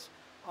Fenians.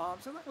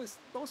 So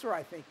those are,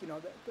 I think,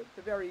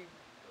 the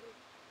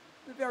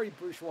very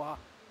bourgeois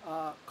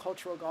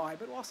cultural guy,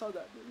 but also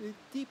the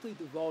deeply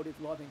devoted,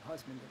 loving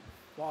husband and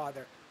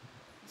father,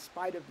 in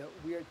spite of the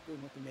weird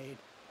thing with the maid.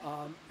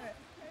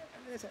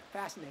 It's a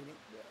fascinating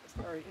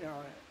story, yeah.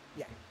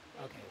 Okay.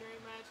 Thank you very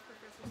much,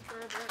 Professor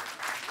Sperber.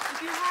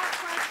 If you have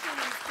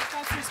questions,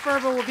 Professor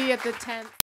Sperber will be at the 10th.